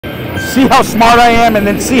See how smart I am, and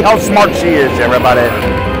then see how smart she is, everybody.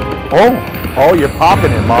 Oh, you're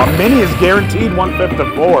popping it, Mom. Mini is guaranteed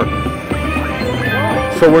 154.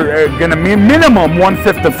 So we're gonna minimum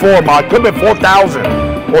 154, Mom. Could be 4,000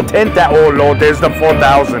 or 10,000. Oh Lord, there's the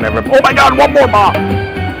 4,000, everybody. Oh my God, one more, Mom.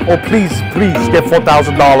 Oh please, get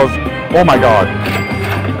 $4,000. Oh my God.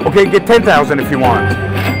 Okay, get 10,000 if you want.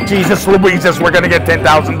 Jesus Louises, we're gonna get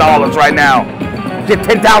 $10,000 right now. Get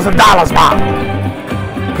 $10,000, Mom.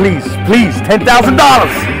 Please, $10,000.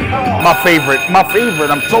 My favorite.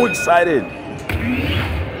 I'm so excited.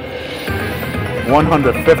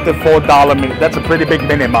 $154 mini. That's a pretty big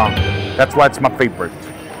mini, Mom. That's why it's my favorite.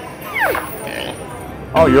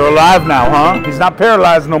 Oh, you're alive now, huh? He's not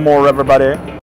paralyzed no more, everybody.